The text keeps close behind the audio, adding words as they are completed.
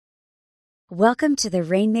Welcome to the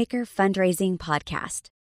Rainmaker Fundraising Podcast,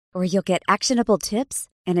 where you'll get actionable tips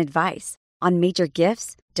and advice on major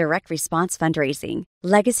gifts, direct response fundraising,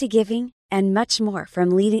 legacy giving, and much more from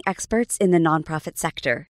leading experts in the nonprofit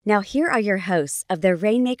sector. Now, here are your hosts of the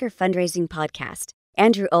Rainmaker Fundraising Podcast,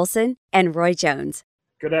 Andrew Olson and Roy Jones.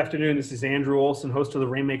 Good afternoon. This is Andrew Olson, host of the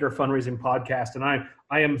Rainmaker Fundraising Podcast, and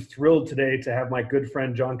I am thrilled today to have my good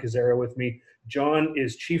friend John Cazzara with me. John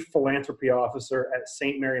is Chief Philanthropy Officer at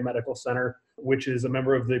St. Mary Medical Center, which is a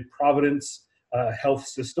member of the Providence Health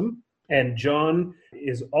System. And John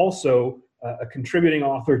is also a contributing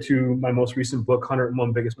author to my most recent book,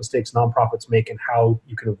 101 Biggest Mistakes Nonprofits Make and How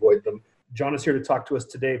You Can Avoid Them. John is here to talk to us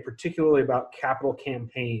today, particularly about capital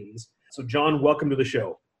campaigns. So John, welcome to the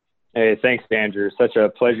show. Hey, thanks, Andrew. Such a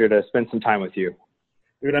pleasure to spend some time with you.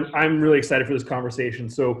 Dude, I'm really excited for this conversation.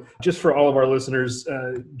 So just for all of our listeners,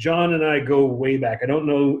 John and I go way back. I don't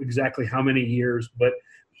know exactly how many years, but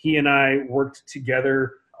he and I worked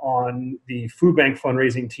together on the food bank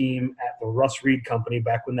fundraising team at the Russ Reed Company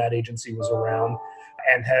back when that agency was around,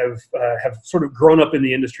 and have sort of grown up in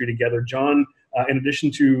the industry together. John, in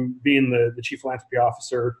addition to being the Chief Philanthropy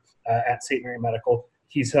Officer at St. Mary Medical,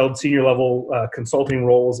 he's held senior level consulting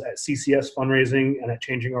roles at CCS Fundraising and at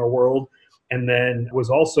Changing Our World, and then was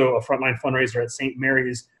also a frontline fundraiser at St.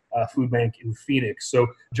 Mary's Food Bank in Phoenix. So,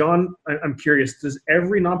 John, I'm curious, does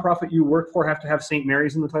every nonprofit you work for have to have St.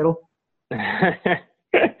 Mary's in the title?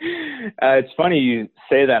 It's funny you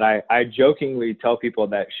say that. I jokingly tell people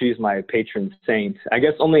that she's my patron saint. I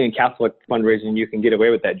guess only in Catholic fundraising you can get away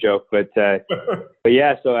with that joke, but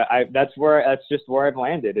yeah. So that's just where I've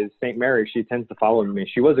landed is St. Mary. She tends to follow me.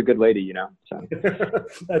 She was a good lady, you know. So.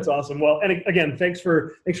 That's awesome. Well, and again, thanks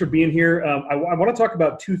for being here. I want to talk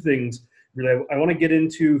about two things. Really, I want to get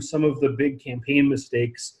into some of the big campaign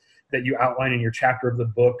mistakes that you outline in your chapter of the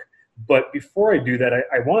book. But before I do that,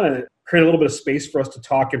 I want to create a little bit of space for us to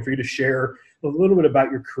talk and for you to share a little bit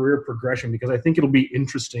about your career progression, because I think it'll be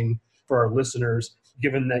interesting for our listeners,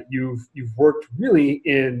 given that you've worked really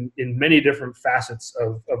in many different facets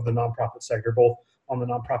of the nonprofit sector, both on the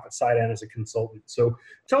nonprofit side and as a consultant. So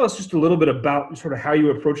tell us just a little bit about sort of how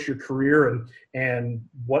you approached your career and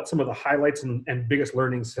what some of the highlights and biggest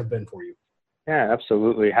learnings have been for you. Yeah,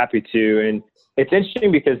 absolutely. Happy to. And it's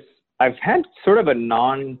interesting because I've had sort of a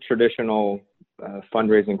non-traditional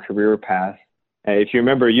fundraising career path. If you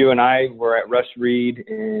remember, you and I were at Russ Reed,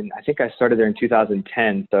 and I think I started there in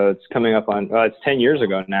 2010. So it's coming up on, it's 10 years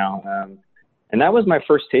ago now. And that was my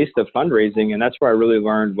first taste of fundraising. And that's where I really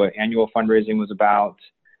learned what annual fundraising was about.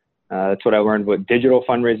 That's what I learned what digital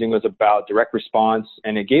fundraising was about, direct response.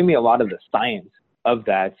 And it gave me a lot of the science of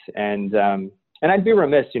that. And I'd be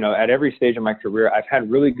remiss, at every stage of my career, I've had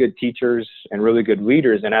really good teachers and really good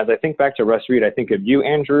leaders. And as I think back to Russ Reed, I think of you,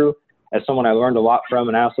 Andrew, as someone I learned a lot from.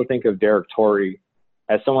 And I also think of Derek Torrey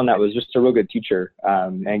as someone that was just a real good teacher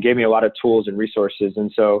and gave me a lot of tools and resources.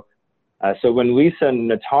 And so when Lisa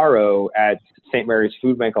Notaro at St. Mary's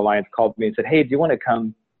Food Bank Alliance called me and said, hey, do you want to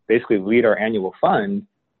come basically lead our annual fund?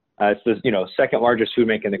 It's the second largest food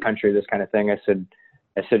bank in the country, this kind of thing. I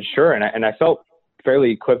said, sure. And I felt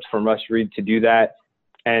fairly equipped from Russ Reed to do that.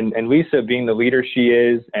 And Lisa, being the leader she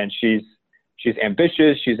is, and she's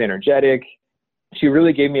ambitious, she's energetic, she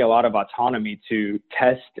really gave me a lot of autonomy to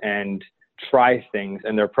test and try things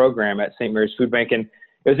in their program at St. Mary's Food Bank. And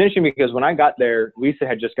it was interesting because when I got there, Lisa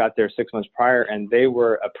had just got there 6 months prior, and they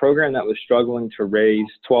were a program that was struggling to raise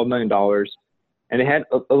 $12 million. And they had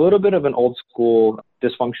a little bit of an old school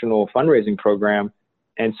dysfunctional fundraising program.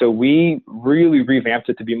 And so we really revamped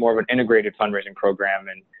it to be more of an integrated fundraising program.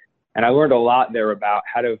 And I learned a lot there about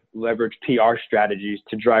how to leverage PR strategies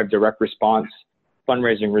to drive direct response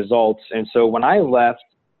fundraising results. And so when I left,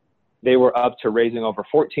 they were up to raising over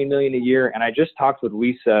 $14 million a year. And I just talked with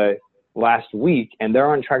Lisa last week, and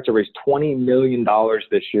they're on track to raise $20 million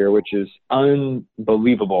this year, which is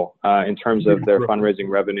unbelievable in terms of their fundraising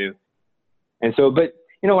revenue. And so, but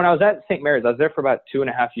when I was at St. Mary's, I was there for about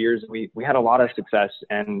 2.5 years. We had a lot of success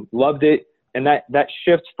and loved it. And that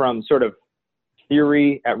shift from sort of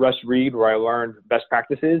theory at Russ Reed, where I learned best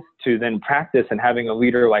practices, to then practice and having a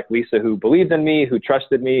leader like Lisa who believed in me, who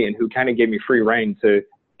trusted me, and who kind of gave me free rein to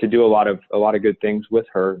do a lot of good things with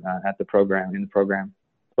her in the program.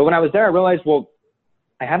 But when I was there, I realized, well,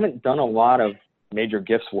 I haven't done a lot of major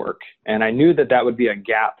gifts work. And I knew that would be a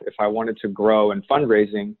gap if I wanted to grow in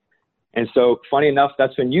fundraising. And so funny enough,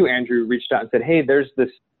 that's when you, Andrew, reached out and said, hey, there's this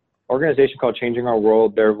organization called Changing Our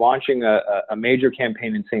World. They're launching a major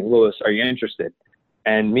campaign in St. Louis. Are you interested?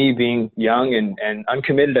 And me being young and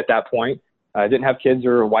uncommitted at that point, I didn't have kids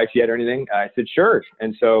or a wife yet or anything. I said, sure.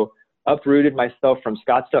 And so uprooted myself from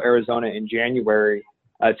Scottsdale, Arizona in January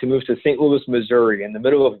to move to St. Louis, Missouri in the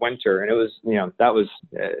middle of winter. And it was, that was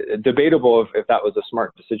debatable if that was a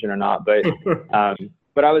smart decision or not. But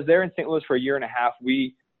but I was there in St. Louis for a year and a half.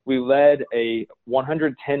 We led a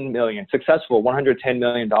successful $110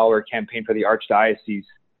 million campaign for the Archdiocese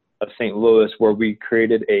of St. Louis, where we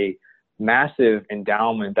created a massive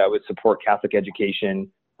endowment that would support Catholic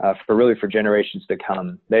education for generations to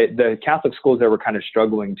come. The Catholic schools there were kind of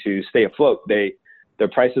struggling to stay afloat. Their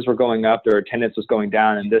prices were going up, their attendance was going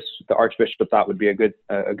down, and the Archbishop thought would be a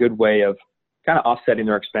good way of kind of offsetting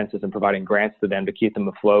their expenses and providing grants to them to keep them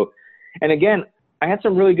afloat. And again, I had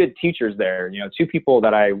some really good teachers there. Two people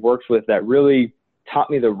that I worked with that really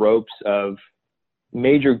taught me the ropes of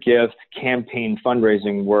major gift campaign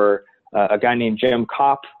fundraising were a guy named Jim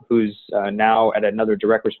Kopp, who's now at another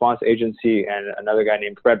direct response agency, and another guy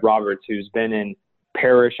named Fred Roberts, who's been in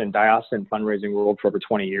parish and diocesan fundraising world for over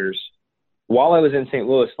 20 years. While I was in St.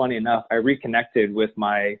 Louis, funny enough, I reconnected with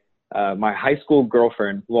my high school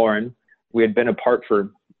girlfriend, Lauren. We had been apart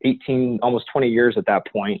for 18, almost 20 years at that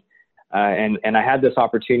point. And I had this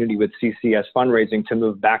opportunity with CCS fundraising to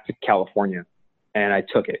move back to California. And I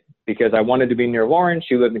took it because I wanted to be near Lauren.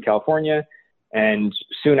 She lived in California. And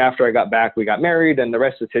soon after I got back, we got married, and the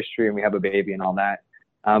rest is history, and we have a baby and all that.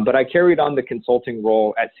 But I carried on the consulting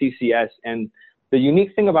role at CCS. And the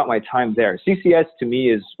unique thing about my time there, CCS to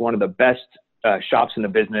me is one of the best shops in the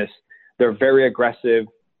business. They're very aggressive.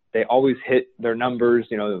 They always hit their numbers.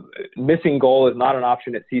 Missing goal is not an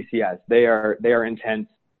option at CCS. They are intense.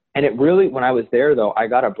 And it really, when I was there though, I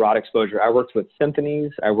got a broad exposure. I worked with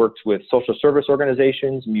symphonies. I worked with social service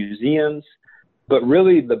organizations, museums. But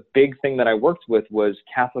really the big thing that I worked with was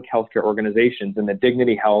Catholic healthcare organizations and the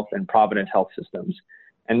Dignity Health and Providence Health systems.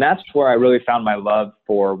 And that's where I really found my love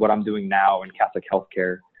for what I'm doing now in Catholic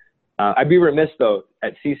healthcare. I'd be remiss though,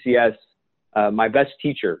 at CCS, my best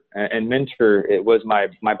teacher and mentor, it was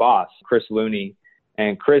my boss, Chris Looney.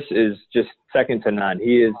 And Chris is just second to none.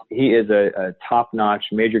 He is a top-notch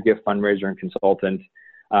major gift fundraiser and consultant.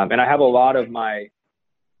 And I have a lot of my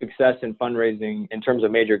success in fundraising in terms of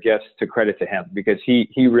major gifts to credit to him, because he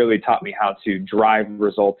really taught me how to drive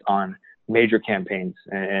results on major campaigns.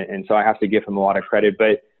 And so I have to give him a lot of credit.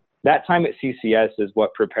 But that time at CCS is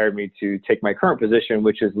what prepared me to take my current position,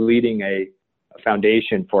 which is leading a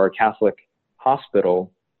foundation for a Catholic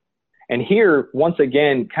hospital. And here, once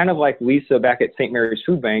again, kind of like Lisa back at St. Mary's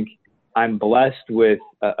Food Bank, I'm blessed with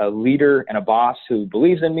a leader and a boss who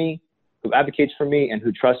believes in me, who advocates for me, and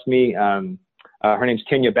who trusts me. Her name's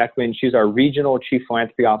Kenya Beckman. She's our regional chief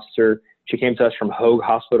philanthropy officer. She came to us from Hoag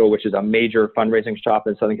Hospital, which is a major fundraising shop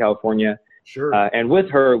in Southern California. Sure. And with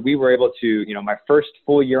her, we were able to, my first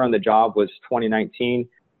full year on the job was 2019.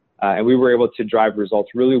 And we were able to drive results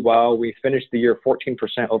really well. We finished the year 14%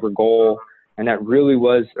 over goal. And that really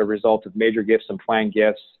was a result of major gifts and planned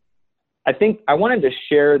gifts. I think I wanted to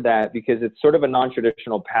share that because it's sort of a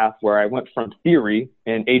non-traditional path where I went from theory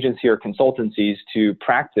in agency or consultancies to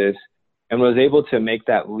practice, and was able to make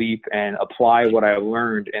that leap and apply what I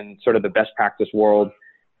learned in sort of the best practice world.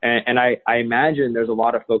 And I imagine there's a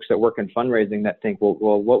lot of folks that work in fundraising that think,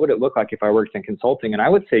 well, what would it look like if I worked in consulting? And I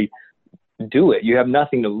would say, do it. You have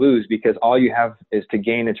nothing to lose, because all you have is to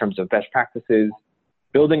gain in terms of best practices,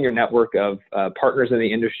 building your network of partners in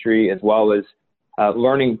the industry, as well as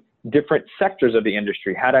learning different sectors of the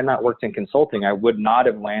industry. Had I not worked in consulting, I would not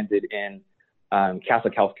have landed in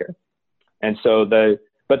Catholic healthcare. And so the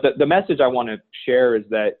message I want to share is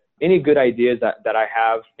that any good ideas that I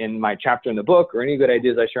have in my chapter in the book, or any good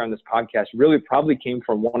ideas I share on this podcast, really probably came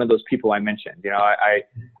from one of those people I mentioned.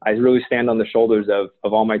 I really stand on the shoulders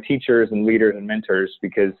of all my teachers and leaders and mentors,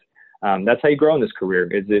 because that's how you grow in this career.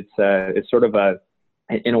 It's sort of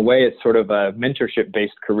in a way, it's sort of a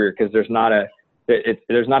mentorship-based career, because there's not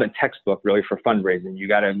a textbook really for fundraising. You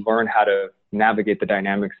got to learn how to navigate the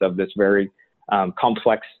dynamics of this very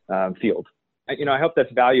complex field. I hope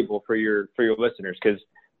that's valuable for your listeners, because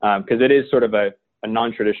it is sort of a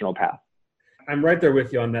non-traditional path. I'm right there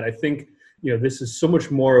with you on that. I think this is so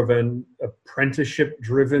much more of an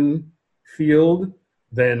apprenticeship-driven field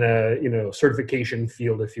than a certification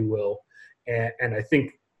field, if you will. And I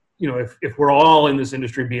think if we're all in this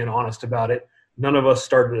industry being honest about it, none of us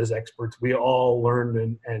started as experts. We all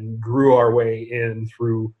learned and grew our way in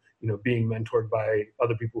through, being mentored by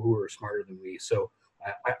other people who are smarter than we. So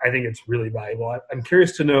I think it's really valuable. I'm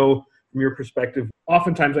curious to know from your perspective.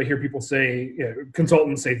 Oftentimes I hear people say,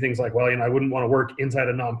 consultants say things like, well, I wouldn't want to work inside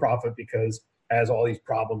a nonprofit because it has all these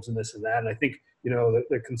problems and this and that. And I think,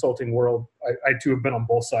 the consulting world, I too have been on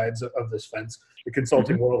both sides of this fence. The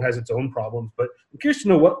consulting world has its own problems, but I'm curious to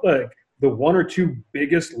know what the one or two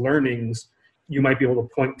biggest learnings you might be able to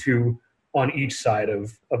point to on each side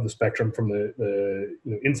of the spectrum, from the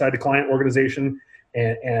inside the client organization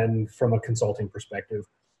and from a consulting perspective.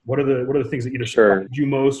 What are the things that either surprised you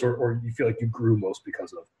most or you feel like you grew most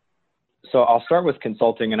because of? So I'll start with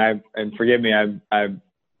consulting, and forgive me, I'm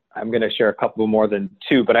going to share a couple more than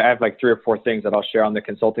two, but I have like 3 or 4 things that I'll share on the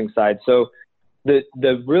consulting side. So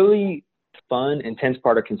the really fun, intense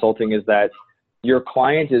part of consulting is that your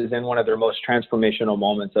client is in one of their most transformational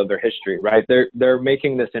moments of their history, right? They're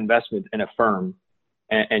making this investment in a firm,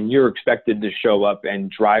 and you're expected to show up and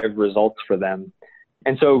drive results for them.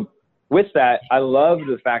 And so with that, I love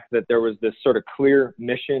the fact that there was this sort of clear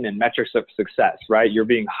mission and metrics of success, right? You're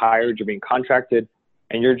being hired, you're being contracted,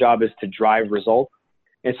 and your job is to drive results.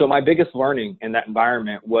 And so my biggest learning in that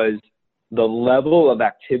environment was the level of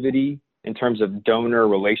activity in terms of donor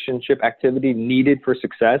relationship activity needed for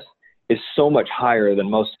success is so much higher than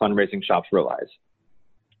most fundraising shops realize.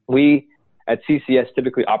 We at CCS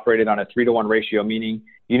typically operated on a 3-to-1 ratio, meaning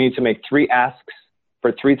you need to make 3 asks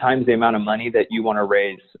for 3 times the amount of money that you want to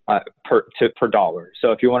raise per dollar.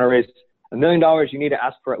 So if you want to raise $1 million, you need to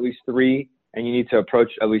ask for at least 3, and you need to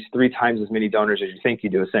approach at least 3 times as many donors as you think you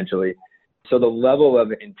do, essentially. So the level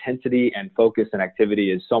of intensity and focus and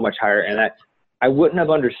activity is so much higher, and I wouldn't have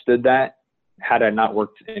understood that had I not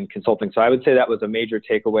worked in consulting. So I would say that was a major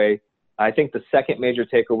takeaway. I think the second major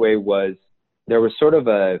takeaway was there was sort of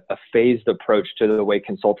a phased approach to the way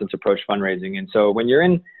consultants approach fundraising. And so when you're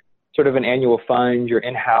in sort of an annual fund, you're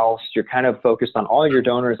in-house, you're kind of focused on all your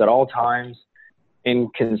donors at all times. In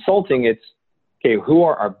consulting, it's, okay, who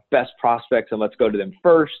are our best prospects, and let's go to them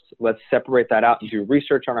first. Let's separate that out and do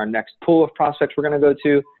research on our next pool of prospects we're going to go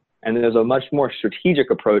to. And then there's a much more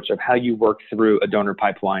strategic approach of how you work through a donor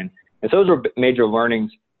pipeline. And so those were major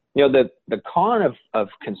learnings. You know, the con of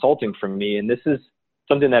consulting for me, and this is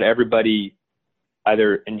something that everybody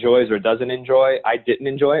either enjoys or doesn't enjoy. I didn't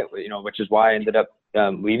enjoy it, which is why I ended up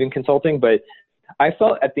leaving consulting. But I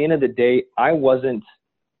felt at the end of the day, I wasn't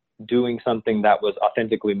doing something that was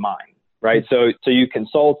authentically mine, right? So you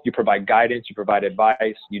consult, you provide guidance, you provide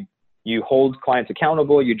advice, you hold clients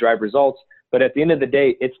accountable, you drive results. But at the end of the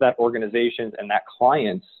day, it's that organization's and that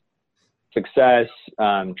client's success,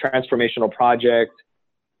 transformational project.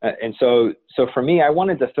 And so for me, I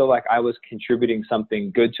wanted to feel like I was contributing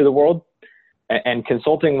something good to the world. And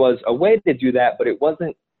consulting was a way to do that, but it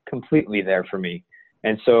wasn't completely there for me.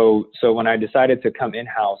 And so when I decided to come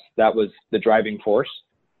in-house, that was the driving force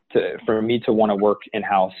for me to want to work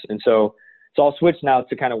in-house. And so I'll switch now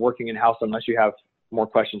to kind of working in-house unless you have more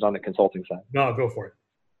questions on the consulting side. No, go for it.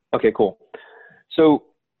 Okay, cool. So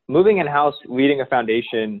moving in-house, leading a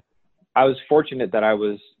foundation, I was fortunate that I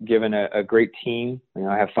was given a great team.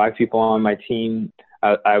 I have 5 people on my team.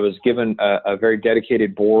 I was given a very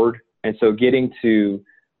dedicated board. And so getting to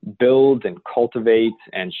build and cultivate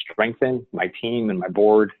and strengthen my team and my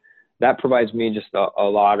board, that provides me just a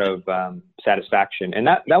lot of satisfaction. And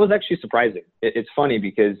that was actually surprising. It's funny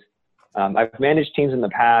because I've managed teams in the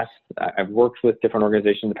past. I've worked with different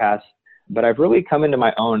organizations in the past, but I've really come into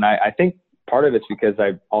my own. I think part of it's because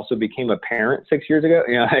I also became a parent 6 years ago.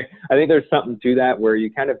 I think there's something to that where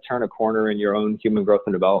you kind of turn a corner in your own human growth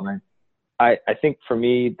and development. I think for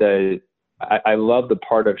me, I love the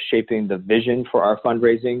part of shaping the vision for our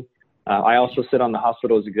fundraising. I also sit on the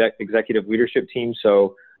hospital's executive leadership team,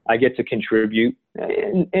 so I get to contribute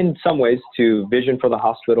in some ways to vision for the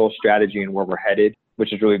hospital, strategy, and where we're headed,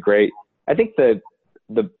 which is really great. I think the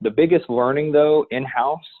biggest learning, though,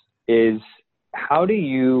 in-house is how do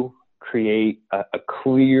you create a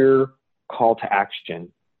clear call to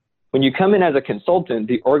action? When you come in as a consultant,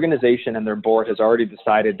 the organization and their board has already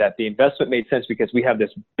decided that the investment made sense because we have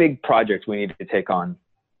this big project we need to take on.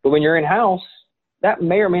 But when you're in-house, that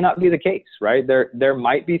may or may not be the case, right? There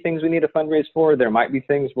might be things we need to fundraise for. There might be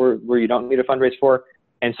things where you don't need to fundraise for.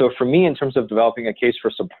 And so for me, in terms of developing a case for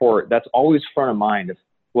support, that's always front of mind.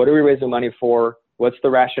 What are we raising money for? What's the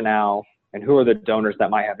rationale? And who are the donors that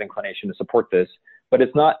might have inclination to support this? But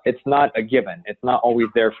it's not a given. It's not always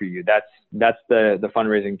there for you. That's the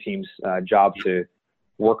fundraising team's job to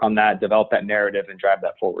work on that, develop that narrative, and drive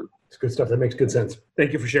that forward. It's good stuff. That makes good sense.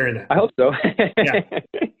 Thank you for sharing that. I hope so. Yeah.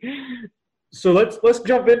 So let's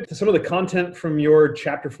jump into some of the content from your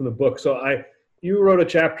chapter from the book. So you wrote a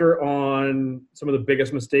chapter on some of the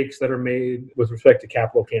biggest mistakes that are made with respect to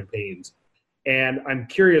capital campaigns. And I'm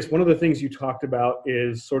curious, one of the things you talked about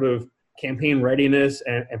is sort of campaign readiness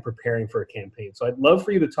and preparing for a campaign. So I'd love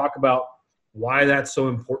for you to talk about why that's so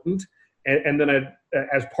important. And then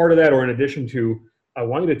as part of that, or in addition to, I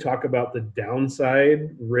want you to talk about the downside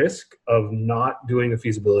risk of not doing a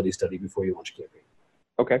feasibility study before you launch a campaign.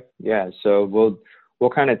 Okay. Yeah. So we'll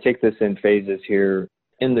kind of take this in phases here.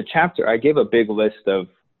 in the chapter, I gave a big list of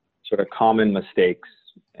sort of common mistakes.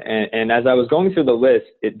 And as I was going through the list,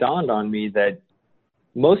 it dawned on me that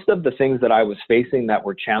most of the things that I was facing that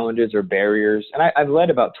were challenges or barriers, and I've led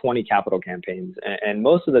about 20 capital campaigns, and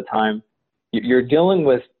most of the time you're dealing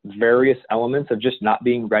with various elements of just not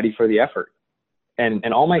being ready for the effort.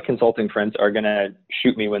 And all my consulting friends are going to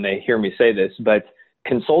shoot me when they hear me say this, but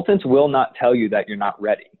consultants will not tell you that you're not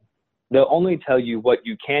ready. They'll only tell you what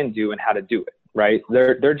you can do and how to do it, right?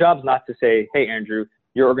 Their job's not to say, hey, Andrew,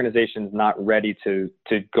 your organization's not ready to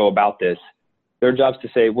go about this. Their job's to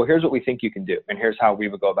say, well, here's what we think you can do, and here's how we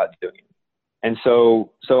would go about doing it. And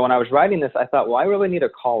so when I was writing this, I thought, well, I really need to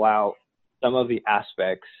call out some of the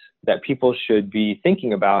aspects that people should be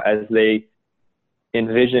thinking about as they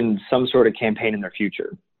envision some sort of campaign in their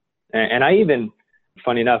future. And I even,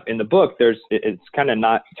 funny enough, in the book, it's kind of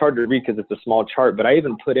not, it's hard to read because it's a small chart, but I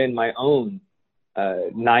even put in my own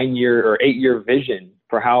 9-year or 8-year vision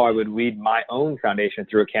for how I would lead my own foundation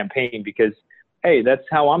through a campaign, because, hey, that's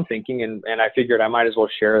how I'm thinking. And I figured I might as well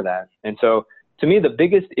share that. And so to me, the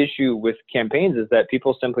biggest issue with campaigns is that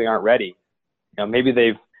people simply aren't ready. You know, maybe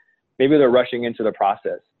they're rushing into the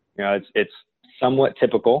process. You know, it's somewhat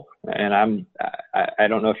typical. And I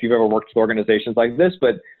don't know if you've ever worked with organizations like this,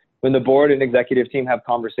 but when the board and executive team have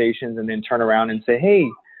conversations and then turn around and say, hey,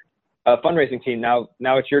 fundraising team, now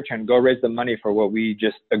it's your turn. Go raise the money for what we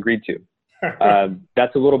just agreed to.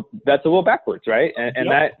 That's a little backwards, right? And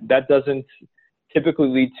yep. that doesn't typically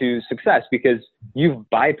lead to success, because you've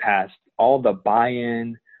bypassed all the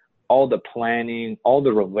buy-in, all the planning, all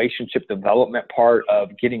the relationship development part of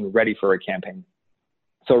getting ready for a campaign.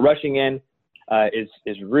 So rushing in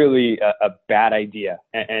is really a bad idea.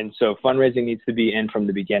 And so fundraising needs to be in from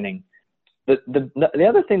the beginning. The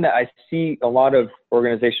other thing that I see a lot of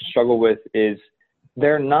organizations struggle with is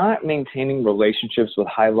they're not maintaining relationships with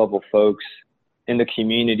high-level folks in the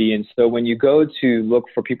community. And so when you go to look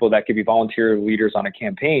for people that could be volunteer leaders on a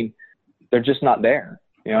campaign, they're just not there.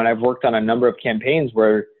 You know, and I've worked on a number of campaigns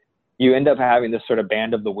where you end up having this sort of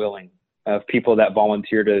band of the willing of people that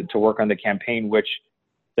volunteer to work on the campaign, which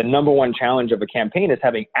the number one challenge of a campaign is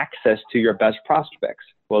having access to your best prospects.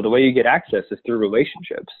 Well, the way you get access is through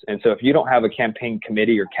relationships. And so if you don't have a campaign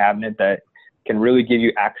committee or cabinet that can really give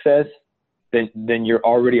you access, then you're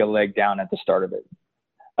already a leg down at the start of it.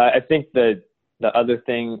 I think the other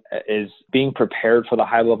thing is being prepared for the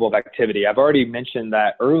high level of activity. I've already mentioned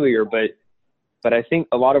that earlier, but I think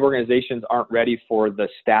a lot of organizations aren't ready for the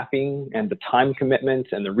staffing and the time commitments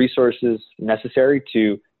and the resources necessary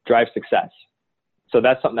to drive success. So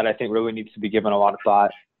that's something that I think really needs to be given a lot of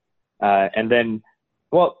thought. And then,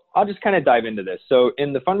 well, I'll just kind of dive into this. So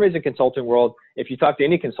in the fundraising consulting world, if you talk to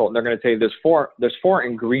any consultant, they're going to tell you there's four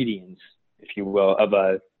ingredients, if you will, of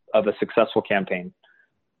a successful campaign.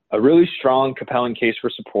 A really strong, compelling case for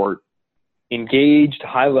support, engaged,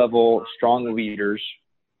 high-level, strong leaders,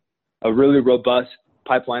 a really robust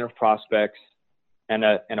pipeline of prospects, and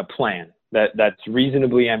a plan that's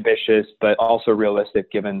reasonably ambitious, but also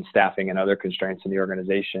realistic given staffing and other constraints in the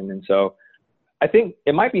organization. And so I think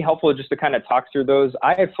it might be helpful just to kind of talk through those.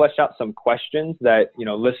 I have fleshed out some questions that, you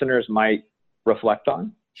know, listeners might reflect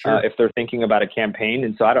on. Sure. If they're thinking about a campaign.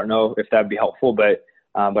 And so I don't know if that'd be helpful, but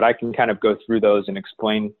I can kind of go through those and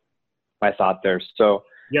explain my thought there. So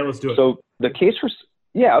yeah, let's do it. So the case for,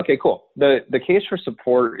 yeah, okay, cool. The case for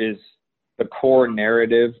support is the core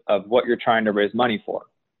narrative of what you're trying to raise money for.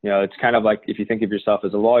 You know, it's kind of like if you think of yourself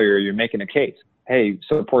as a lawyer, you're making a case. Hey,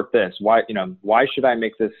 support this. Why should I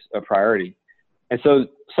make this a priority? And so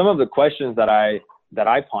some of the questions that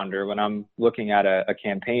I ponder when I'm looking at a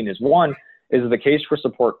campaign is, one, is the case for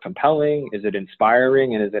support compelling? Is it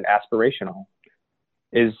inspiring? And is it aspirational?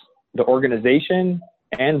 Is the organization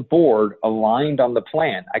and board aligned on the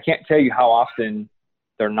plan? I can't tell you how often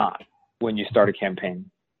they're not when you start a campaign.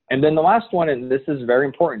 And then the last one, and this is very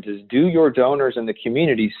important, is do your donors in the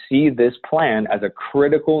community see this plan as a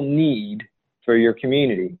critical need for your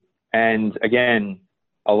community? And again,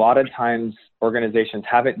 a lot of times organizations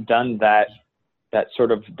haven't done that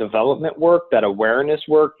sort of development work, that awareness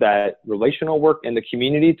work, that relational work in the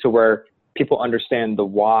community to where people understand the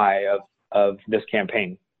why of this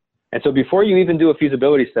campaign. And so before you even do a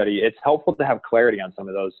feasibility study, it's helpful to have clarity on some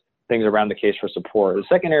of those things around the case for support. The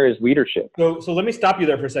second area is leadership. So let me stop you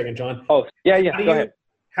there for a second, John. Oh, yeah, go ahead.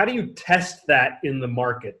 How do you test that in the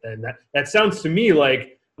market then? That sounds to me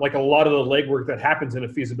like a lot of the legwork that happens in a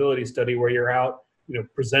feasibility study where you're out, you know,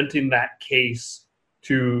 presenting that case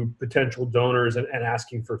to potential donors and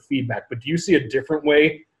asking for feedback. But do you see a different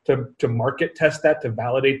way to market test that, to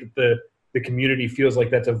validate that the community feels like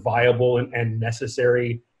that's a viable and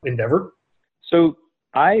necessary endeavor? So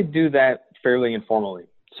I do that fairly informally.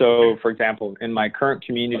 So, for example, in my current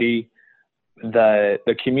community,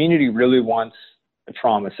 the community really wants a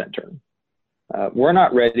trauma center. We're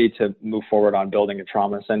not ready to move forward on building a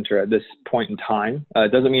trauma center at this point in time.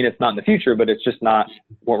 It doesn't mean it's not in the future, but it's just not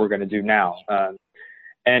what we're going to do now.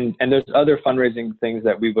 And there's other fundraising things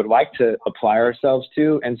that we would like to apply ourselves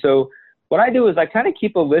to. And so what I do is I kind of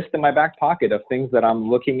keep a list in my back pocket of things that I'm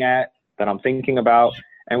looking at, that I'm thinking about.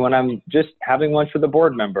 And when I'm just having lunch with a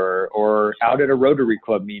board member or out at a Rotary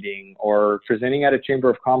Club meeting or presenting at a Chamber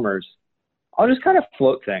of Commerce, I'll just kind of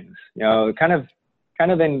float things, kind of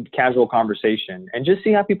in casual conversation and just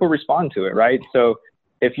see how people respond to it, right? So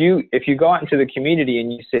if you go out into the community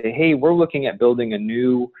and you say, hey, we're looking at building a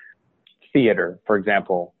new theater, for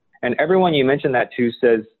example, and everyone you mention that to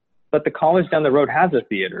says, but the college down the road has a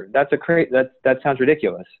theater. That sounds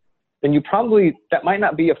ridiculous. Then that might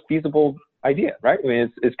not be a feasible idea, right? I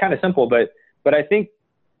mean, it's kind of simple, but I think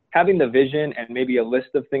having the vision and maybe a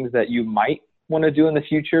list of things that you might want to do in the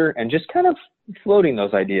future and just kind of floating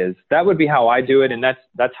those ideas, that would be how I do it. And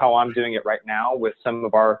that's how I'm doing it right now with some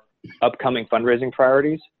of our upcoming fundraising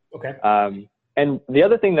priorities. Okay. And the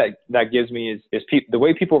other thing that gives me is the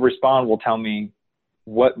way people respond will tell me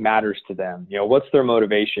what matters to them. What's their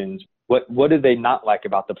motivations? What do they not like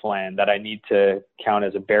about the plan that I need to count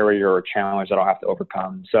as a barrier or challenge that I'll have to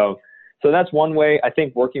overcome? So that's one way. I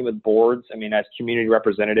think working with boards, as community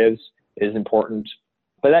representatives is important,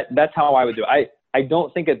 but that's how I would do it. I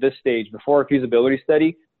don't think at this stage, before a feasibility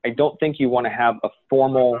study, I don't think you want to have a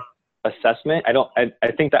formal assessment.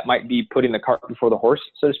 I think that might be putting the cart before the horse,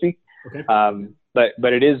 so to speak. Okay.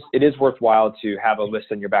 But it is worthwhile to have a list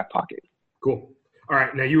in your back pocket. Cool. All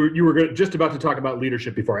right. Now you were just about to talk about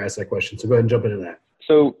leadership before I asked that question. So go ahead and jump into that.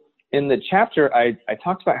 So in the chapter, I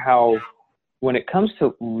talked about how when it comes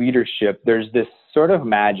to leadership, there's this sort of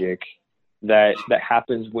magic that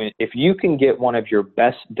happens if you can get one of your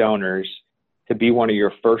best donors to be one of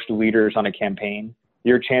your first leaders on a campaign,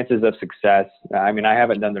 your chances of success, I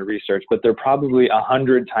haven't done the research, but they're probably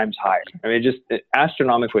 100 times higher. Just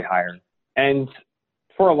astronomically higher. And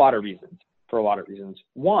for a lot of reasons.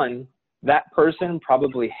 One, that person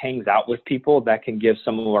probably hangs out with people that can give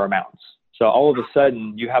similar amounts. So all of a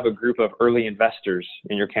sudden you have a group of early investors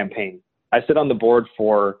in your campaign. I sit on the board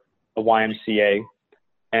for a YMCA,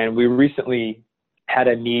 and we recently had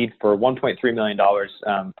a need for $1.3 million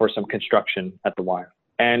for some construction at the Y.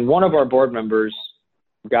 And one of our board members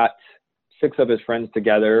got 6 of his friends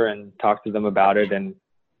together and talked to them about it. And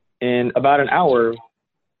in about an hour,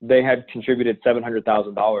 they had contributed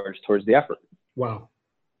 $700,000 towards the effort. Wow.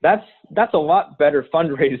 That's a lot better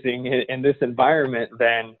fundraising in this environment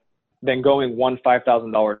than going one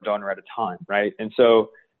 $5,000 donor at a time, right? And so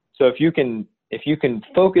if you can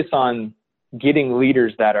focus on getting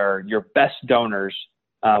leaders that are your best donors,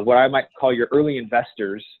 what I might call your early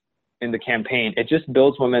investors in the campaign, it just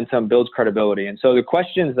builds momentum, builds credibility. And so the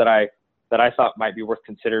questions that I thought might be worth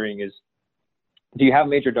considering is, do you have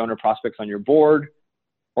major donor prospects on your board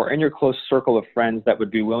or in your close circle of friends that would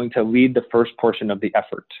be willing to lead the first portion of the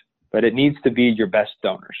effort? But it needs to be your best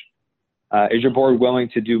donors. Is your board willing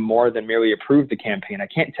to do more than merely approve the campaign? I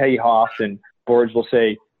can't tell you how often boards will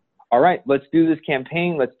say, all right, let's do this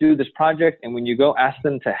campaign, let's do this project. And when you go ask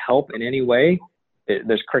them to help in any way,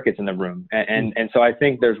 there's crickets in the room. And so I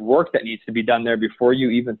think there's work that needs to be done there before you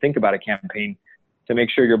even think about a campaign to make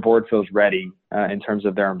sure your board feels ready in terms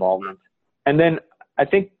of their involvement. And then I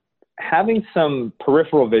think having some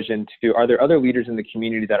peripheral vision to, are there other leaders in the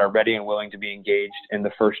community that are ready and willing to be engaged in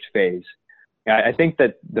the first phase? I think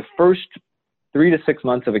that the first 3 to 6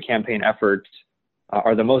 months of a campaign effort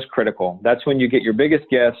are the most critical. That's when you get your biggest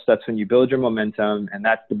gifts. That's when you build your momentum, and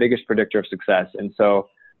that's the biggest predictor of success. And so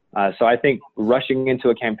I think rushing into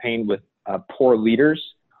a campaign with poor leaders,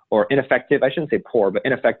 or ineffective, I shouldn't say poor, but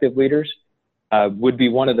ineffective leaders would be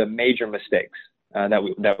one of the major mistakes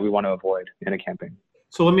that we want to avoid in a campaign.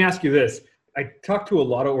 So let me ask you this. I talk to a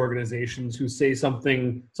lot of organizations who say some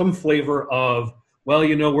flavor of, well,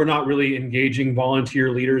 we're not really engaging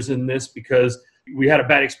volunteer leaders in this because we had a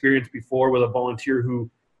bad experience before with a volunteer who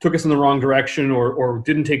took us in the wrong direction or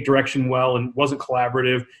didn't take direction well and wasn't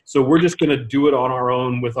collaborative. So we're just going to do it on our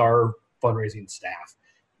own with our fundraising staff.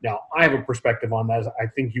 Now, I have a perspective on that. I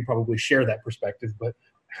think you probably share that perspective, but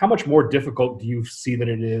how much more difficult do you see that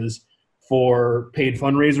it is for paid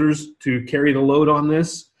fundraisers to carry the load on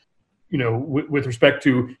this, with respect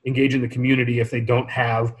to engaging the community if they don't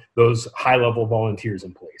have those high-level volunteers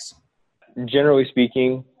in place? Generally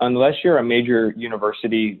speaking, unless you're a major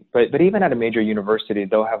university, but even at a major university,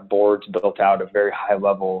 they'll have boards built out of very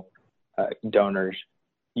high-level donors.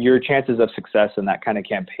 Your chances of success in that kind of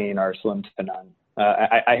campaign are slim to none.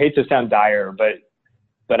 I hate to sound dire,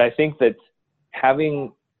 but But I think that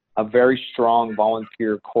having a very strong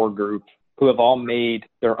volunteer core group who have all made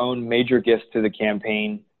their own major gifts to the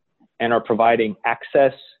campaign and are providing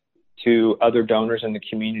access to other donors in the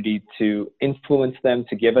community to influence them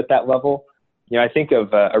to give at that level. You know, I think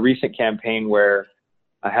of a recent campaign where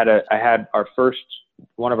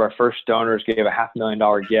one of our first donors gave a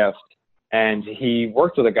 $500,000 gift, and he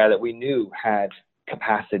worked with a guy that we knew had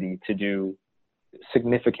capacity to do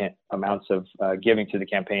significant amounts of giving to the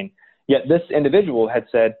campaign. Yet this individual had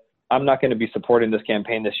said, I'm not going to be supporting this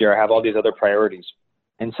campaign this year. I have all these other priorities.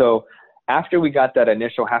 And so after we got that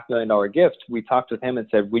initial $500,000 gift, we talked with him and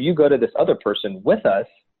said, will you go to this other person with us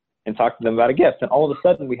and talk to them about a gift? And all of a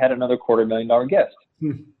sudden we had another $250,000 gift.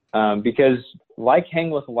 Because like hang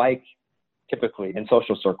with like typically in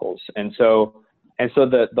social circles. And so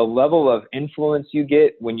the level of influence you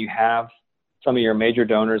get when you have some of your major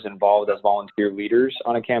donors involved as volunteer leaders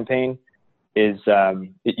on a campaign is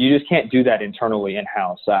you just can't do that internally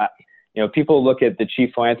in-house. You know, people look at the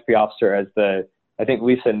chief philanthropy officer as I think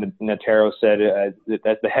Lisa Natero said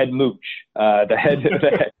that's the head mooch, the head,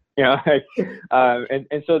 you know,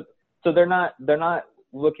 and so they're not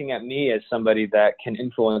looking at me as somebody that can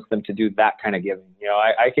influence them to do that kind of giving. You know,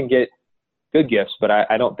 I can get good gifts, but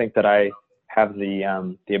I don't think that I have the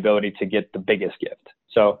ability to get the biggest gift.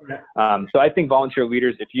 So I think volunteer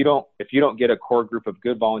leaders, if you don't get a core group of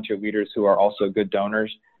good volunteer leaders who are also good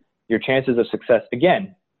donors, your chances of success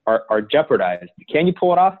again are jeopardized. Can you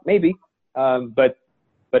pull it off? Maybe. But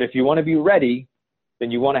if you want to be ready,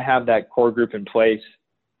 then you want to have that core group in place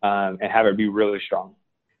and have it be really strong.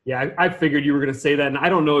 Yeah, I figured you were going to say that. And I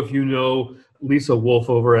don't know if you know Lisa Wolf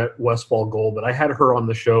over at Westfall Gold, but I had her on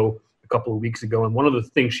the show a couple of weeks ago. And one of the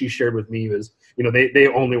things she shared with me was, you know, they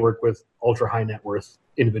only work with ultra high net worth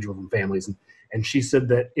individuals and families. And she said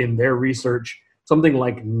that in their research, something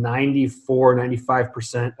like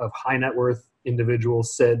 95% of high net worth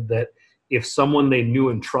individuals said that if someone they knew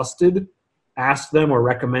and trusted asked them or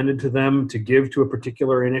recommended to them to give to a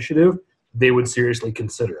particular initiative, they would seriously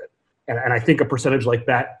consider it. And I think a percentage like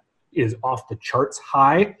that is off the charts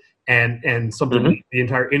high, and something that the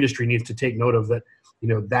entire industry needs to take note of, that, you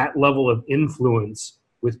know, that level of influence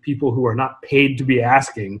with people who are not paid to be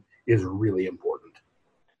asking is really important.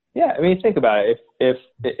 Yeah, I mean, think about it. If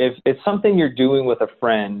it's something you're doing with a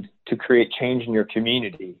friend to create change in your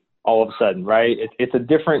community, all of a sudden, right? It's a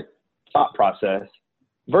different thought process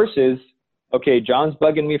versus, okay, John's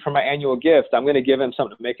bugging me for my annual gift. I'm going to give him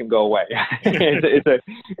something to make him go away.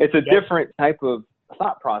 It's a different type of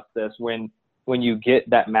thought process when you get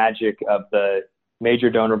that magic of the major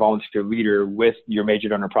donor volunteer leader with your major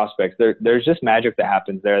donor prospects. There's just magic that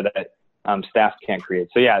happens there that staff can't create.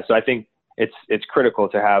 So yeah, so I think it's critical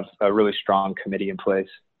to have a really strong committee in place.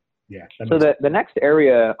 Yeah. So the next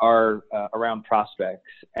area are around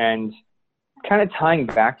prospects, and kind of tying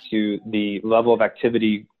back to the level of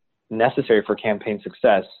activity necessary for campaign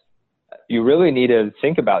success. You really need to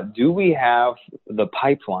think about, do we have the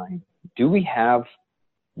pipeline? Do we have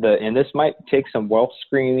and this might take some wealth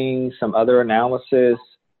screening, some other analysis,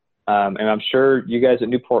 and I'm sure you guys at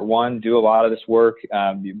Newport One do a lot of this work,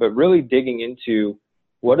 but really digging into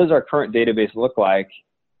what does our current database look like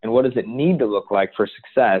and what does it need to look like for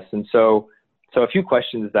success? And so a few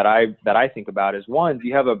questions that I think about is, one, do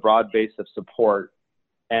you have a broad base of support?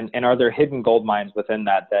 And are there hidden gold mines within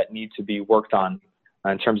that need to be worked on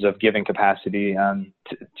in terms of giving capacity?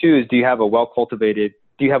 Two is, do you have well-cultivated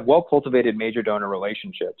major donor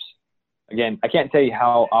relationships? Again, I can't tell you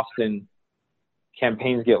how often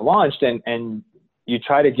campaigns get launched and you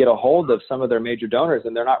try to get a hold of some of their major donors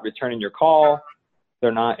and they're not returning your call,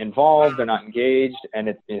 they're not involved, they're not engaged,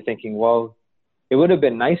 and you're thinking, well, it would have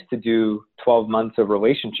been nice to do 12 months of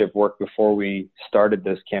relationship work before we started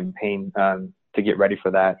this campaign to get ready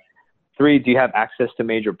for that. Three, do you have access to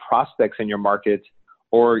major prospects in your market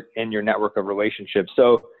or in your network of relationships?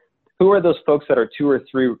 So who are those folks that are 2 or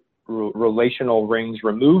 3 relational rings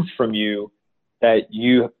removed from you that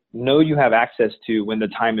you know you have access to when the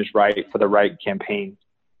time is right for the right campaign?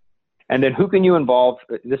 And then who can you involve?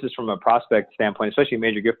 This is from a prospect standpoint, especially a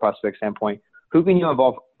major gift prospect standpoint. Who can you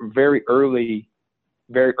involve very early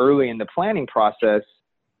in the planning process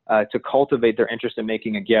to cultivate their interest in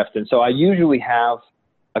making a gift? And so I usually have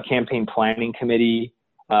a campaign planning committee,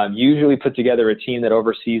 usually put together a team that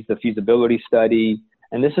oversees the feasibility study.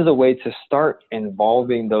 And this is a way to start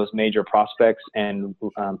involving those major prospects and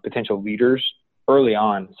potential leaders early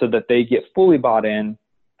on so that they get fully bought in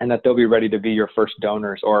and that they'll be ready to be your first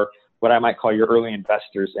donors, or what I might call your early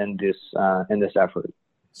investors in this effort.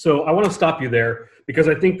 So I want to stop you there because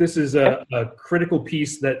I think this is a critical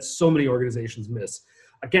piece that so many organizations miss.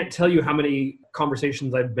 I can't tell you how many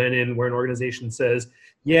conversations I've been in where an organization says,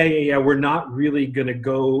 yeah, we're not really going to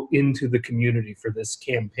go into the community for this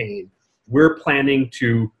campaign. We're planning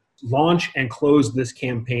to launch and close this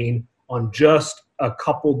campaign on just a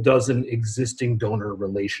couple dozen existing donor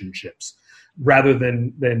relationships, rather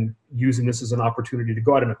than using this as an opportunity to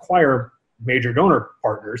go out and acquire major donor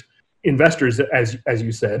partners, investors, as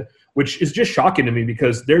you said, which is just shocking to me,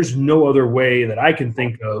 because there's no other way that I can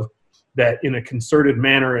think of that in a concerted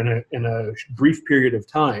manner, in a brief period of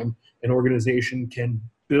time, an organization can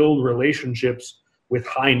build relationships with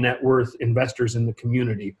high net worth investors in the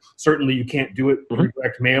community. Certainly you can't do it through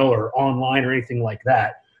direct mail or online or anything like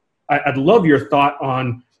that. I'd love your thought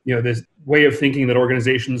on, this way of thinking that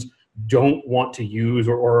organizations don't want to use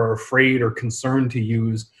or are afraid or concerned to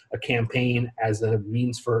use a campaign as a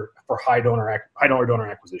means for high dollar donor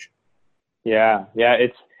acquisition. Yeah.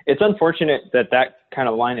 It's unfortunate that kind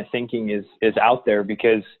of line of thinking is out there,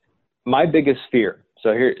 because my biggest fear,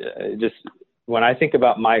 so here, just when I think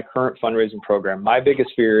about my current fundraising program, my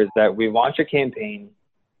biggest fear is that we launch a campaign,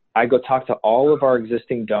 I go talk to all of our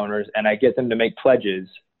existing donors and I get them to make pledges.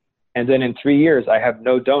 And then in 3 years, I have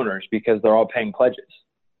no donors because they're all paying pledges.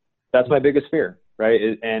 That's my biggest fear, right?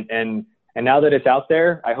 And now that it's out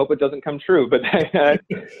there, I hope it doesn't come true. But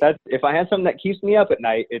that's, if I have something that keeps me up at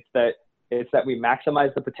night, it's that we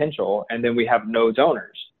maximize the potential and then we have no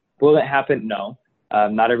donors. Will it happen? No.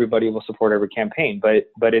 Not everybody will support every campaign, but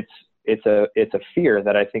it's a fear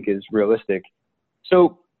that I think is realistic.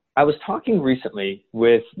 So I was talking recently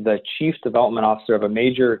with the chief development officer of a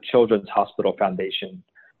major children's hospital foundation,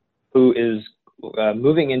 who is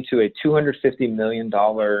moving into a $250 million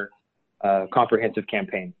comprehensive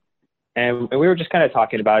campaign. And we were just kind of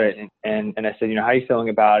talking about it. And I said, how are you feeling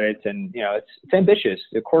about it? And, it's ambitious,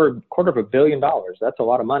 a quarter of $1 billion. That's a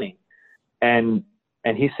lot of money. And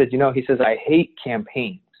he said, I hate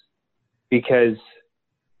campaigns because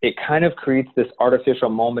it kind of creates this artificial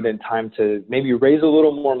moment in time to maybe raise a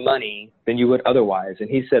little more money than you would otherwise. And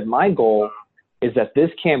he said, my goal is that this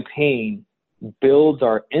campaign builds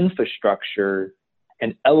our infrastructure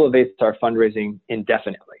and elevates our fundraising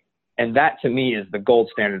indefinitely. And that to me is the gold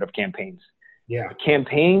standard of campaigns. Yeah. A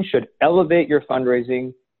campaign should elevate your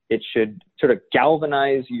fundraising. It should sort of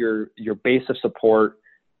galvanize your base of support,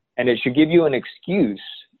 and it should give you an excuse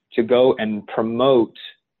to go and promote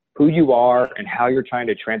who you are and how you're trying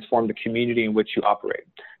to transform the community in which you operate.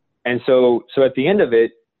 And so at the end of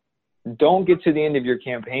it, don't get to the end of your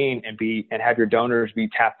campaign and have your donors be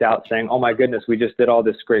tapped out saying, oh my goodness, we just did all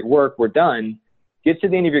this great work, we're done. Get to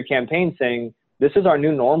the end of your campaign saying, this is our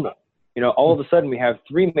new normal. All of a sudden we have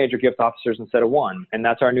 3 major gift officers instead of 1, and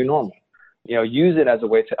that's our new normal. Use it as a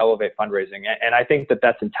way to elevate fundraising. And I think that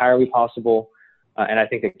that's entirely possible. And I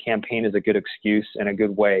think a campaign is a good excuse and a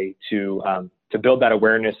good way to build that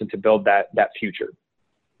awareness and to build that future.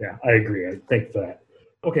 Yeah, I agree. I think that.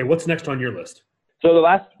 Okay, what's next on your list? So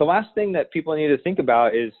the last thing that people need to think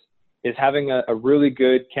about is having a really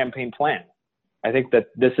good campaign plan. I think that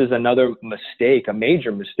this is another mistake, a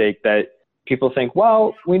major mistake, that people think,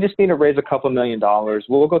 well, we just need to raise a couple $1 million.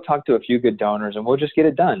 We'll go talk to a few good donors and we'll just get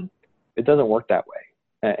it done. It doesn't work that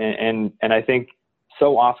way. And I think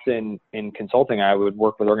so often in consulting, I would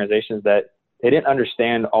work with organizations that they didn't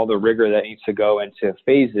understand all the rigor that needs to go into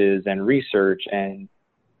phases and research and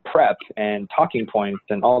prep and talking points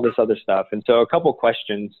and all this other stuff. And so a couple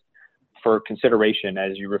questions for consideration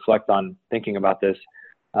as you reflect on thinking about this.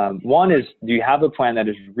 One is, do you have a plan that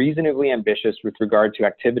is reasonably ambitious with regard to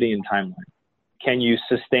activity and timeline? Can you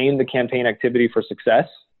sustain the campaign activity for success?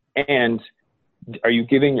 And are you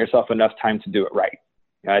giving yourself enough time to do it right?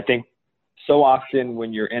 I think so often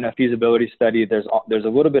when you're in a feasibility study, there's a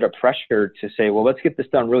little bit of pressure to say, well, let's get this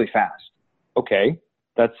done really fast. Okay,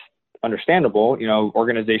 that's understandable.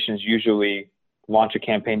 Organizations usually launch a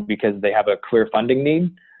campaign because they have a clear funding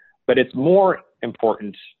need, but it's more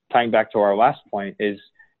important, tying back to our last point, is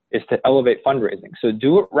to elevate fundraising. So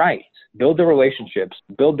do it right, build the relationships,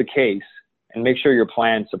 build the case, and make sure your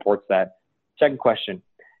plan supports that. Second question,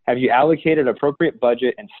 have you allocated appropriate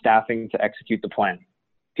budget and staffing to execute the plan?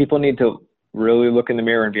 People need to really look in the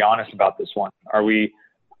mirror and be honest about this one. Are we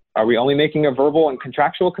only making a verbal and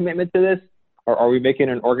contractual commitment to this, or are we making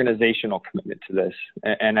an organizational commitment to this?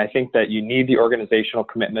 And I think that you need the organizational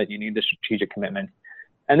commitment, you need the strategic commitment.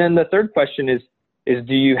 And then the third question is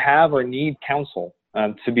do you have or need counsel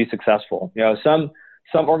to be successful? Some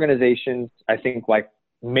organizations, I think, like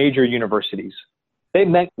major universities, they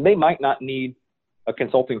might not need a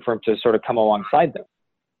consulting firm to sort of come alongside them.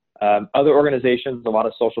 Other organizations, a lot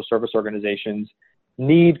of social service organizations,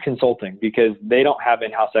 need consulting because they don't have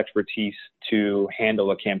in-house expertise to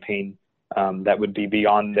handle a campaign that would be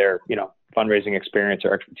beyond their, fundraising experience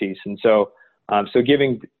or expertise. And so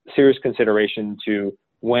giving serious consideration to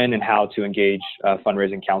when and how to engage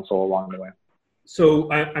fundraising counsel along the way.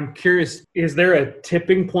 So I'm curious, is there a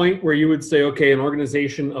tipping point where you would say, okay, an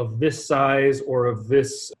organization of this size or of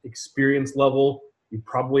this experience level, you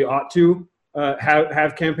probably ought to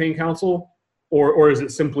have campaign counsel? Or is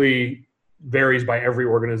it simply varies by every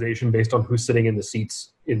organization based on who's sitting in the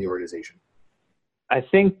seats in the organization? I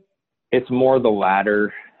think it's more the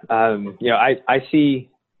latter. I see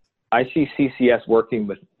CCS working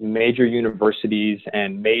with major universities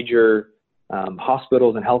and major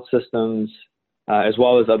hospitals and health systems, as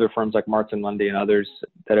well as other firms like Martin Lundy and others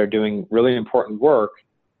that are doing really important work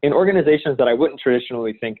in organizations that I wouldn't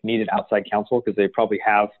traditionally think needed outside counsel because they probably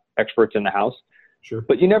have experts in the house. Sure.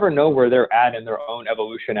 But you never know where they're at in their own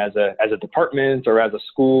evolution as a department or as a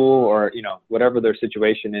school or, whatever their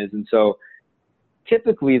situation is. And so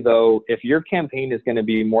typically, though, if your campaign is going to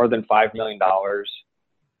be more than $5 million,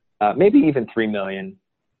 maybe even $3 million,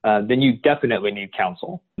 then you definitely need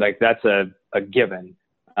counsel. Like that's a given.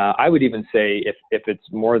 I would even say if it's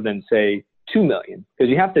more than, say, $2 million, because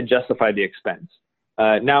you have to justify the expense.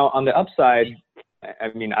 Now, on the upside,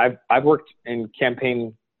 I've worked in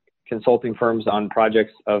campaign consulting firms on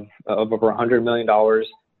projects of over $100 million.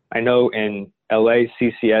 I know in LA,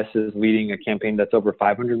 CCS is leading a campaign that's over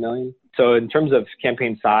 $500 million. So in terms of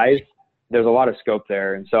campaign size, there's a lot of scope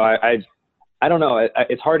there. And so I don't know.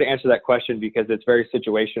 It's hard to answer that question because it's very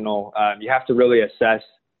situational. You have to really assess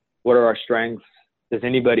what are our strengths. Has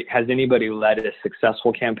anybody led a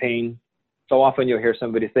successful campaign? So often you'll hear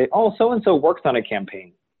somebody say, "Oh, so-and-so worked on a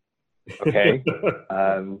campaign." Okay,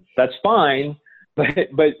 that's fine.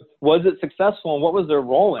 But was it successful and what was their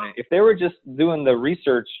role in it? If they were just doing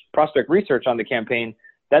the prospect research on the campaign,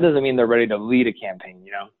 that doesn't mean they're ready to lead a campaign,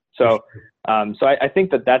 So I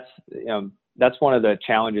think that's one of the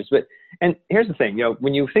challenges. And here's the thing,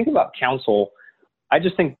 when you think about counsel, I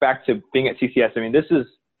just think back to being at CCS. This is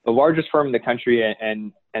the largest firm in the country,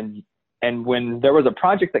 and when there was a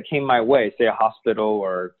project that came my way, say a hospital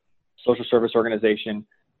or social service organization,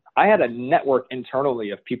 I had a network internally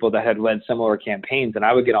of people that had led similar campaigns, and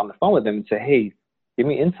I would get on the phone with them and say, "Hey, give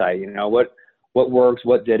me insight. What works,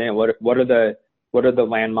 what didn't, what are the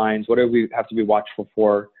landmines, what do we have to be watchful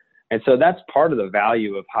for?" And so that's part of the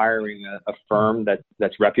value of hiring a firm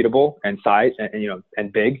that's reputable and size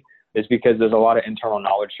and big, is because there's a lot of internal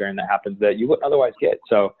knowledge sharing that happens that you wouldn't otherwise get.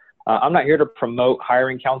 So I'm not here to promote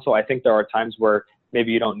hiring counsel. I think there are times where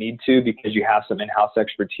maybe you don't need to because you have some in-house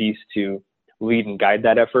expertise to lead and guide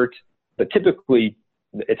that effort. But typically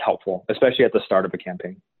it's helpful, especially at the start of a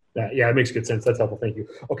campaign. Yeah, it makes good sense. That's helpful. Thank you.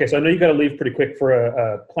 Okay, so I know you got to leave pretty quick for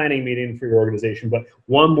a planning meeting for your organization, but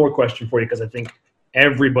one more question for you, because I think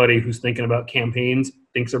everybody who's thinking about campaigns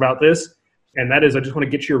thinks about this, and that is, I just want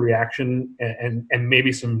to get your reaction and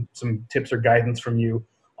maybe some tips or guidance from you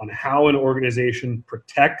on how an organization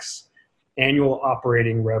protects annual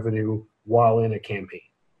operating revenue while in a campaign.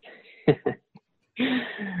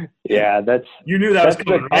 Yeah, you knew that was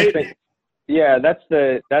coming, right? Yeah, that's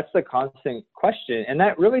the constant question, and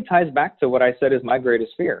that really ties back to what I said is my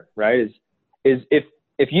greatest fear, right? Is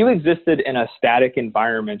if you existed in a static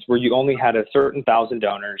environment where you only had a certain 1,000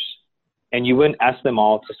 donors, and you wouldn't ask them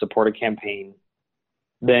all to support a campaign,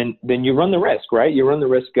 then you run the risk, right? You run the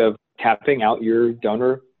risk of tapping out your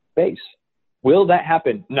donor base. Will that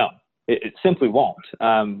happen? No, it simply won't.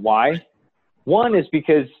 Why? One is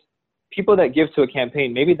because people that give to a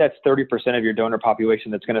campaign, maybe that's 30% of your donor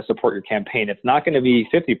population that's going to support your campaign. It's not going to be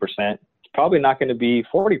 50%. It's probably not going to be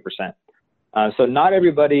 40%. So not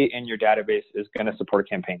everybody in your database is going to support a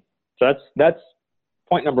campaign. So that's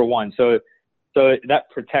point number one. So that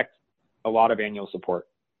protects a lot of annual support.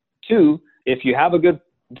 Two, if you have a good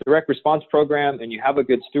direct response program and you have a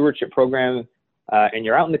good stewardship program and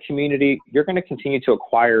you're out in the community, you're going to continue to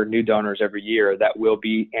acquire new donors every year that will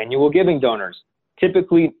be annual giving donors.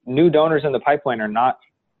 Typically, new donors in the pipeline are not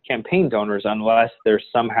campaign donors unless they're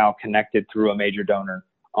somehow connected through a major donor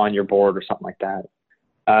on your board or something like that.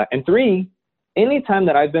 And three, anytime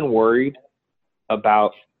that I've been worried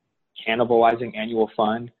about cannibalizing annual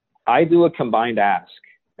fund, I do a combined ask.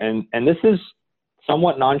 And this is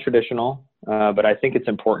somewhat non-traditional, but I think it's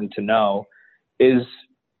important to know is,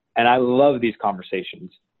 and I love these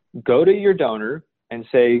conversations, go to your donor and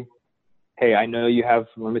say, "Hey, I know you have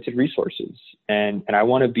limited resources and I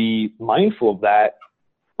want to be mindful of that,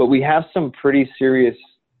 but we have some pretty serious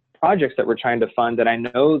projects that we're trying to fund that I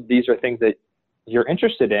know these are things that you're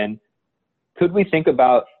interested in. Could we think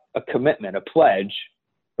about a commitment, a pledge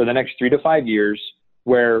for the next 3 to 5 years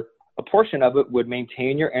where a portion of it would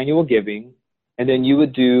maintain your annual giving and then you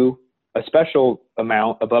would do a special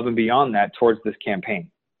amount above and beyond that towards this campaign.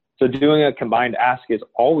 So doing a combined ask is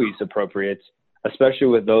always appropriate, especially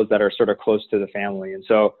with those that are sort of close to the family. And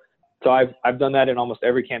so I've done that in almost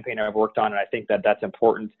every campaign I've worked on, and I think that that's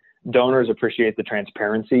important. Donors appreciate the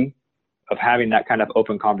transparency of having that kind of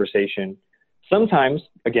open conversation. Sometimes,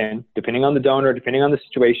 again, depending on the donor, depending on the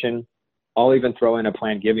situation, I'll even throw in a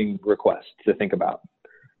planned giving request to think about.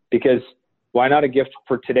 Because why not a gift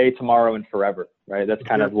for today, tomorrow, and forever, right? That's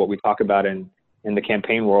kind of what we talk about in the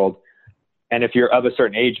campaign world. And if you're of a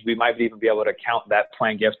certain age, we might even be able to count that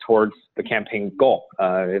planned gift towards the campaign goal.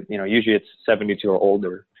 Usually it's 72 or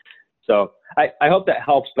older. So I hope that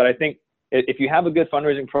helps. But I think if you have a good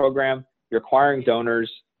fundraising program, you're acquiring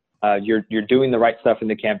donors, you're doing the right stuff in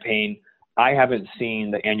the campaign. I haven't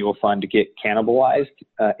seen the annual fund get cannibalized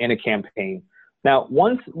in a campaign. Now,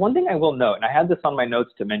 one thing I will note, and I had this on my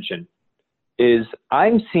notes to mention, is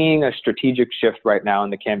I'm seeing a strategic shift right now in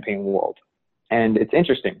the campaign world. And it's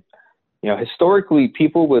interesting. Historically,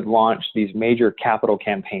 people would launch these major capital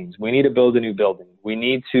campaigns. We need to build a new building. We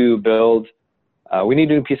need to build a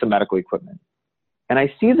new piece of medical equipment. And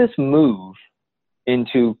I see this move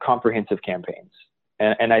into comprehensive campaigns.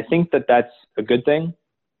 And I think that that's a good thing.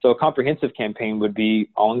 So a comprehensive campaign would be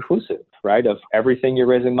all-inclusive, right, of everything you're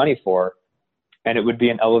raising money for, and it would be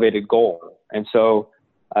an elevated goal. And so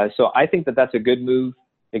I think that that's a good move.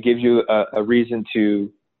 It gives you a reason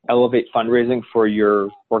to elevate fundraising for your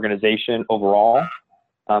organization overall,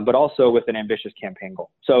 but also with an ambitious campaign goal.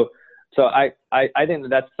 So I think that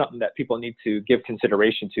that's something that people need to give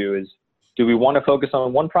consideration to is, do we want to focus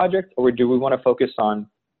on one project, or do we want to focus on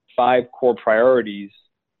 5 core priorities,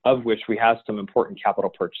 of which we have some important capital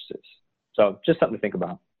purchases? So just something to think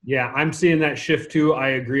about. Yeah, I'm seeing that shift too.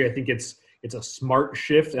 I agree. I think it's a smart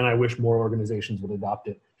shift, and I wish more organizations would adopt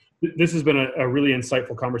it. This has been a really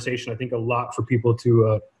insightful conversation. I think a lot for people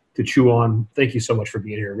to chew on. Thank you so much for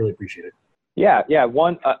being here. I really appreciate it. Yeah.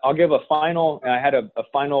 I'll give a final. I had a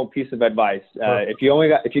final piece of advice. If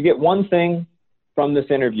you get one thing from this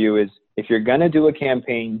interview, is if you're gonna do a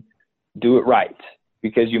campaign, do it right,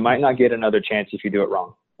 because you might not get another chance if you do it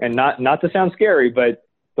wrong. And not to sound scary, but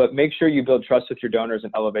make sure you build trust with your donors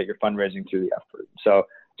and elevate your fundraising through the effort. So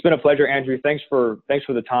it's been a pleasure, Andrew. Thanks for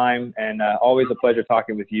the time, and always a pleasure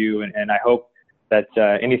talking with you. And I hope that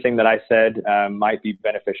anything that I said might be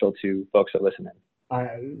beneficial to folks that listen in.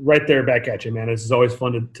 Right there back at you, man. It's always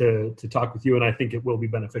fun to talk with you, and I think it will be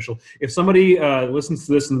beneficial. If somebody listens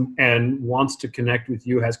to this and wants to connect with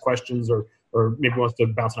you, has questions, or maybe wants to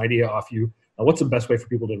bounce an idea off you, what's the best way for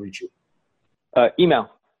people to reach you? Email.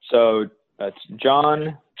 So that's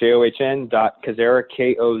John, JOHN.Kozyra,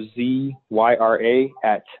 KOZYRA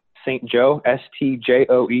 @stjoe,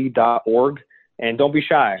 STJOE.org. And don't be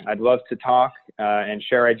shy. I'd love to talk and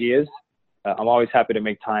share ideas. I'm always happy to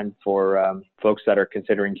make time for folks that are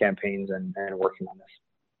considering campaigns and working on this.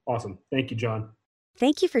 Awesome. Thank you, John.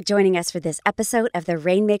 Thank you for joining us for this episode of the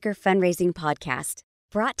Rainmaker Fundraising Podcast,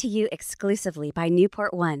 brought to you exclusively by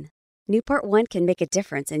Newport One. Newport One can make a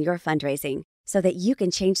difference in your fundraising so that you can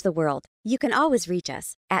change the world. You can always reach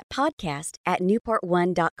us at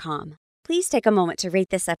podcast@newportone.com. Please take a moment to rate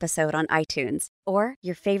this episode on iTunes or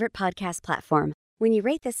your favorite podcast platform. When you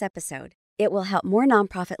rate this episode, it will help more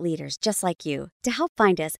nonprofit leaders just like you to help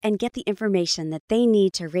find us and get the information that they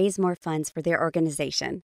need to raise more funds for their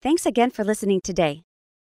organization. Thanks again for listening today.